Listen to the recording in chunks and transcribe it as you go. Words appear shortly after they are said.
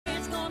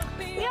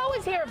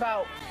always hear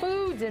about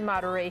foods in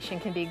moderation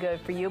can be good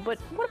for you, but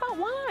what about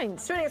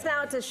wines? Joining us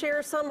now to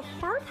share some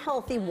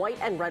heart-healthy white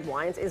and red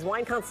wines is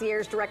Wine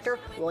Concierge Director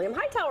William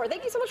Hightower.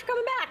 Thank you so much for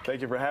coming back.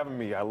 Thank you for having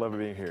me. I love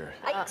being here.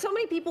 So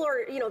many people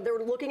are, they're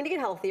looking to get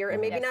healthier,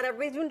 and maybe not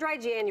everybody's doing dry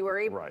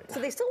January. Right. So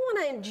they still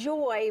want to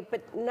enjoy,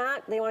 but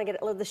they want to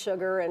get the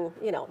sugar and,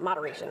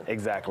 moderation.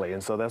 Exactly.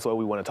 And so that's what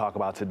we want to talk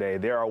about today.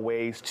 There are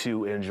ways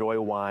to enjoy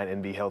wine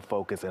and be health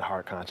focused and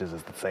heart conscious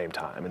at the same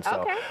time. And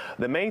so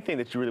the main thing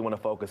that you really want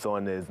to focus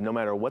on is no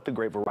matter what the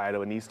grape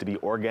varietal, it needs to be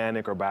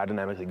organic or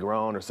biodynamically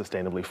grown or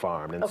sustainably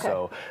farmed. And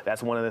so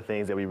that's one of the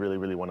things that we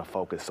really want to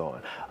focus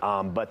on.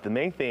 But the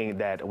main thing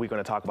that we're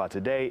going to talk about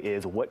today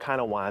is what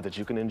kind of wines that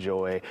you can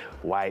enjoy,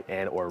 white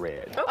and or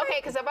red. Okay,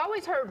 because I've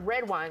always heard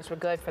red wines were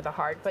good for the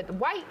heart, but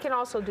white can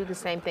also do the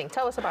same thing.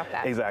 Tell us about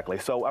that. Exactly.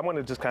 So I'm going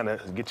to just kind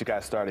of get you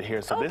guys started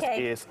here. So this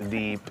is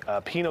the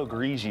Pinot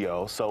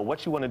Grigio. So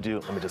what you want to do,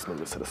 let me just move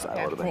this to the side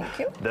a little bit. Thank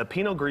you. The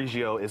Pinot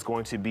Grigio is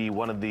going to be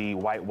one of the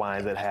white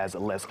wines that has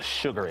less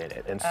sugar in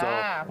it. And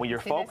so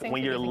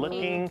when you're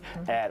looking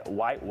at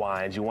white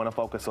wines, you want to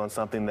focus on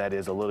something that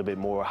is a little bit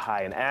more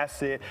high in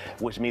acid,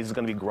 which means it's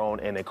going to be grown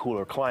in a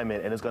cooler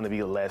climate and it's going to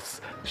be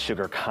less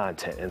sugar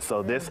content. And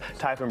so this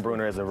type of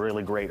Bruner is a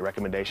really great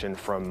recommendation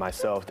from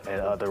myself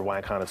and other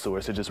wine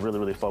connoisseurs to just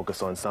really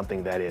focus on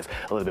something that is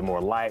a little bit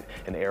more light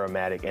and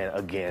aromatic and,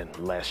 again,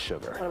 less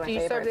sugar. Do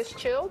you serve this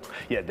chilled?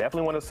 Yeah,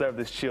 definitely want to serve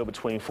this chilled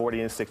between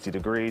 40 and 60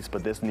 degrees,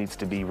 but this needs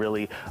to be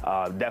really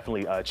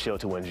definitely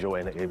chilled to enjoy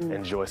and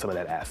enjoy some of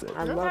that acid.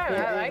 I love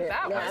I like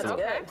that one. That's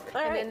good.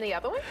 And then the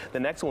other one? The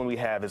next one we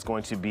have is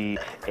going to be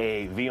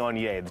a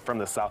Viognier from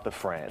the south of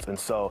France. And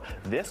so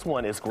this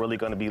one is really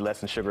going to be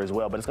less in sugar as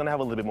well, but it's going to have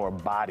a little bit more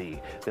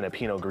body than a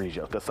Pinot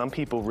Grigio. Because some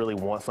people really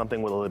want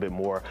something with a little bit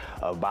more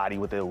body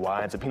with their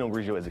wines. A Pinot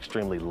Grigio is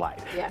extremely light.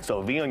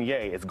 So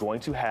Viognier is going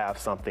to have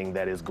something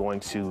that is going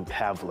to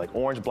have like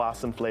orange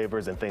blossom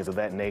flavors and things of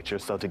that nature.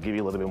 So to give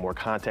you a little bit more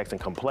context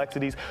and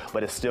complexities,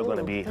 but it's still going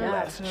to be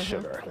less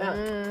sugar.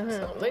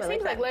 So it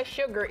seems like less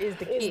sugar is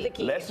the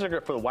key. Less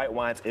sugar for the white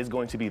wines is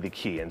going to be the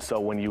key. And so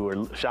when you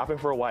are shopping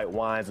for white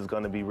wines, it's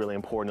going to be really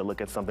important to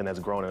look at something that's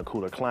grown in a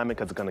cooler climate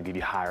because it's going to give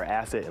you higher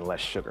acid and less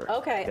sugar.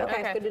 Okay,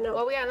 good to know.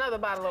 Well, we got another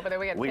bottle over there.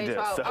 We got to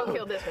taste. I'll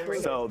kill this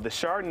one. So the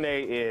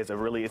Chardonnay is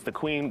it's the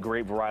queen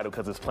grape varietal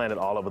because it's planted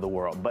all over the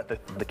world. But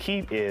the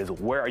key is,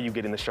 where are you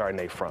getting the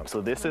Chardonnay from?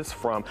 So this is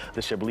from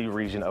the Chablis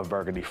region of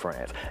Burgundy,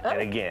 France.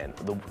 And again,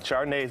 the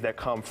Chardonnays that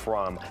come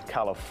from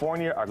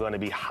California are going to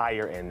be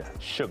higher in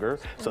sugar.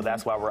 So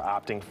that's why we're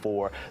opting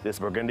for this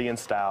Burgundian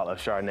style of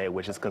Chardonnay,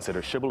 which is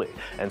considered Chablis.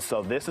 And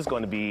so this is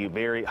going to be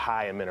very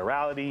high in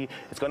minerality.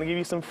 It's going to give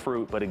you some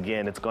fruit, but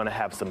again, it's going to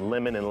have some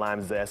lemon and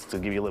lime zest to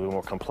give you a little bit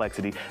more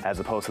complexity as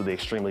opposed to the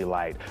extremely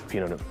light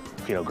Pinot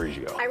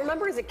Grigio. I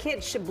remember as a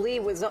kid, Chablis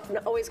was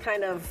always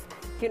kind of,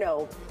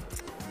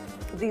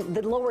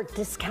 the lower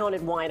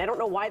discounted wine. I don't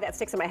know why that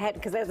sticks in my head,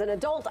 because as an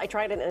adult, I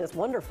tried it and it's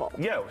wonderful.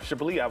 Yeah,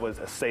 Chablis, I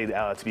would say,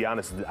 to be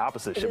honest, the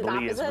opposite.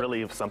 Chablis is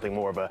really something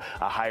more of a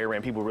higher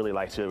end. People really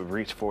like to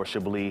reach for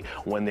Chablis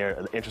when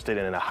they're interested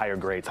in a higher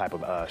grade type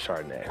of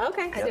Chardonnay.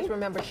 Okay. I just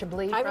remember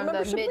Chablis from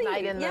the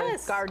Midnight in the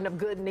Garden of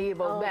Good and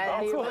Evil.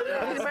 Bad and Evil.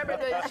 You remember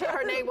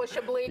her name was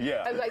Chablis?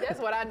 Yeah. I was like,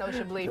 that's what I know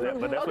Chablis from.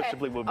 But that's what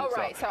Chablis will be. All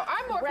right, so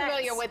I'm more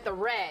familiar with the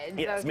reds.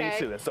 Yes, me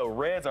too. So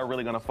reds are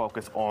really going to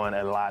focus on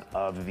a lot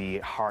of the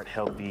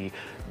healthy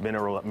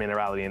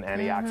minerality and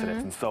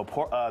antioxidants. And so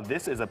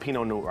this is a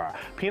Pinot Noir.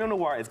 Pinot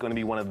Noir is going to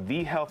be one of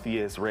the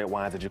healthiest red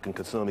wines that you can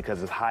consume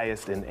because it's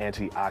highest in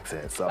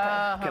antioxidants. So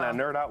can I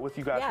nerd out with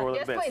you guys for a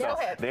little bit? Please, so go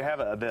ahead. they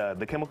have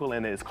the chemical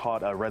in it is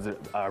called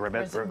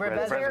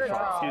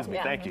resveratrol. Excuse me.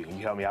 Thank you.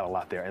 You helped me out a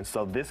lot there. And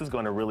so this is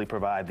going to really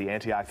provide the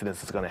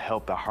antioxidants. It's going to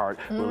help the heart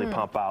really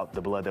pump out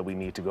the blood that we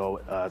need to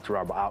go through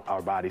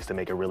our bodies to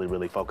make it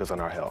really focus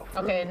on our health.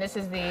 Okay, and this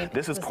is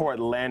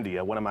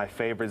Portlandia, one of my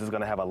favorites. Is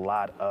going to have a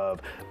lot of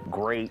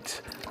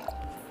great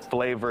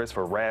flavors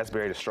for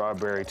raspberry to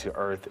strawberry to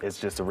earth. It's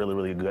just a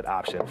really good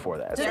option for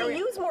that. Do they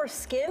use more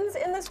skins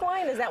in this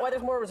wine? Is that why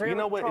there's more resveratrol You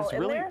know what?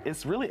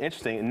 It's really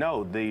interesting.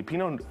 No, the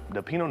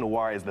Pinot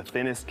Noir is the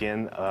thinnest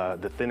skin,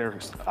 the thinner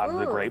out of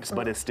the grapes,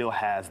 but it still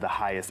has the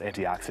highest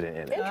antioxidant in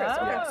it.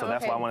 Interesting. So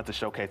that's why I wanted to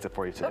showcase it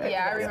for you today.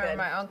 Yeah, I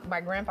remember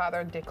my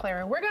grandfather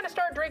declaring, we're going to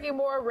start drinking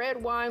more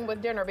red wine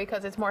with dinner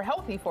because it's more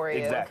healthy for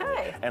you.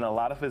 Exactly. And a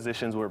lot of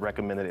physicians would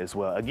recommend it as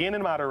well. Again,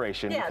 in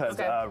moderation, because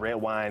red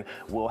wine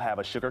will have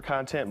a sugar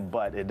content,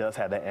 but it does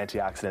have that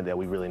antioxidant that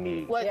we really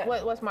need.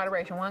 What's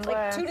moderation? One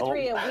glass? Like 2 to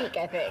 3 a week,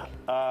 I think.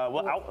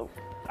 Well,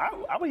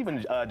 I would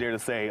even dare to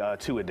say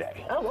 2 a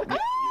day. Oh, okay.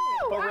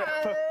 I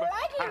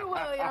like you,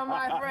 William,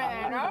 my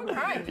friend.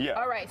 Okay. Yeah.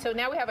 All right, so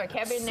now we have a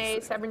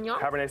Cabernet Sauvignon.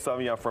 Cabernet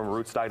Sauvignon from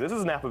Rootstock. This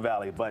is Napa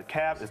Valley, but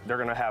they're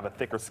going to have a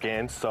thicker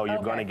skin, so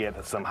you're going to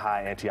get some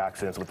high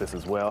antioxidants with this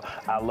as well.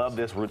 I love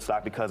this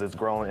Rootstock because it's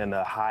grown in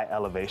a high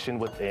elevation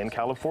within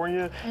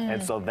California,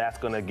 and so that's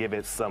going to give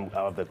it some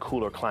of the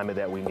cooler climate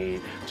that we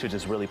need to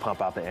just really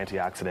pump out the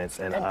antioxidants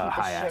and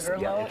high acid.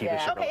 Yeah, and keep the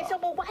sugar Okay, low. so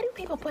but why do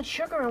people put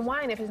sugar in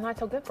wine if it's not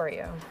so good for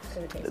you?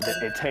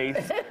 It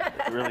tastes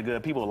really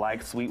good. People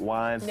like sweet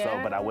wines,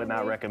 but I would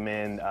not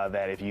recommend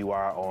that if you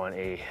are on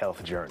a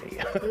health journey.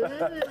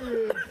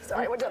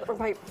 Sorry, I went down the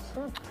pipe.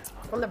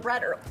 On the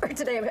bread earlier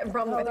today, I'm having a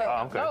problem with it.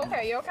 Oh, okay. Oh,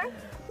 okay, you okay?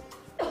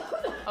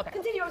 Okay.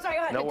 Continue, I'm sorry,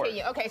 go ahead. No worries.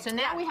 Continue. Okay, so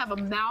now we have a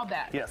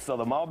Malbec. Yes, so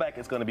the Malbec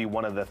is going to be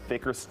one of the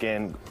thicker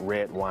skinned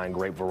red wine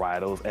grape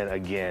varietals. And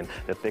again,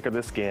 the thicker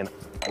the skin,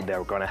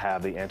 they're going to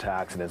have the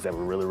antioxidants that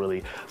we're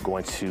really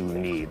going to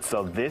need.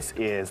 So this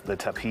is the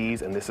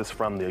Tapiz, and this is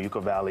from the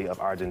Yucca Valley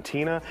of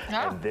Argentina. Oh.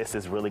 And this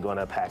is really going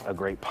to pack a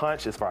great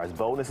punch as far as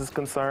boldness is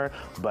concerned.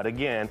 But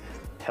again,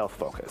 health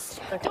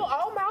focused. Do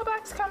all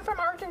Malbecs come from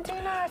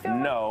Argentina, I feel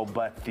like? No,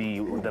 but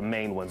the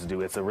main ones do.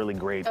 It's a really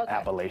great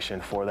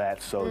appellation for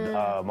that. So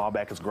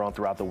Malbec is grown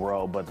throughout the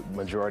world, but the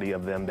majority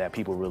of them that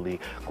people really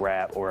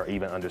grab or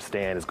even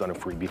understand is going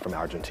to be from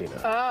Argentina.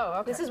 Oh,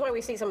 okay. This is why we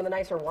see some of the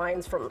nicer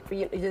wines from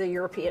the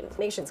European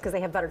nations, because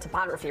they have better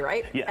topography,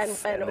 right?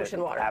 Yes. And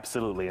ocean water.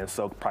 Absolutely. And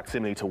so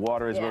proximity to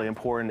water is really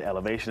important,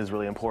 elevation is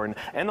really important,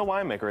 and the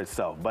winemaker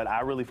itself. But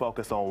I really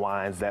focus on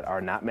wines that are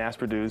not mass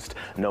produced,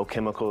 no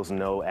chemicals,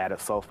 no added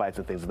sulfites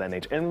and things of that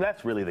nature. And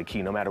that's really the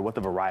key. No matter what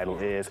the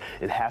varietal is,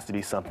 it has to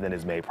be something that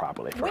is made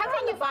properly. Where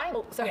on the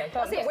bottle? Sorry,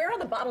 where on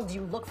the bottle do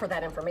you look for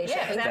that information?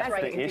 Yeah,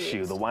 that's the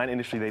issue. The wine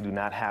industry, they do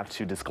not have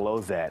to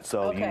disclose that.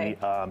 So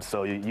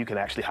you can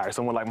actually hire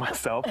someone like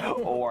myself,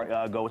 or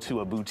go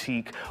to a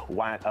boutique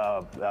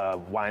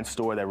wine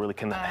store that really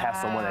can have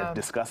someone that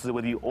discusses it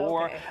with you.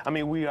 Or I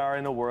mean, we are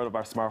in the world of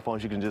our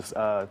smartphones. You can just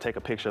take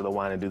a picture of the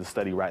wine and do the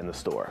study right in the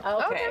store.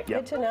 Okay.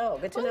 Good to know.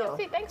 Good to know.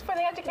 See, thanks for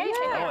the education.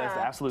 Oh, it's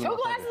absolutely 2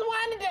 glasses of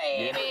wine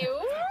today.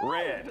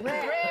 Red.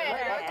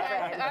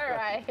 Okay. All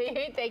right.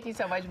 Thank you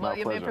so much,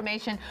 William. pleasure.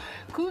 Information,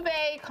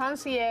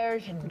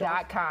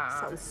 CuveConcierge.com.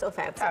 Sounds so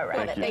fancy. All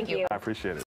right. Thank you. Thank you. I appreciate it.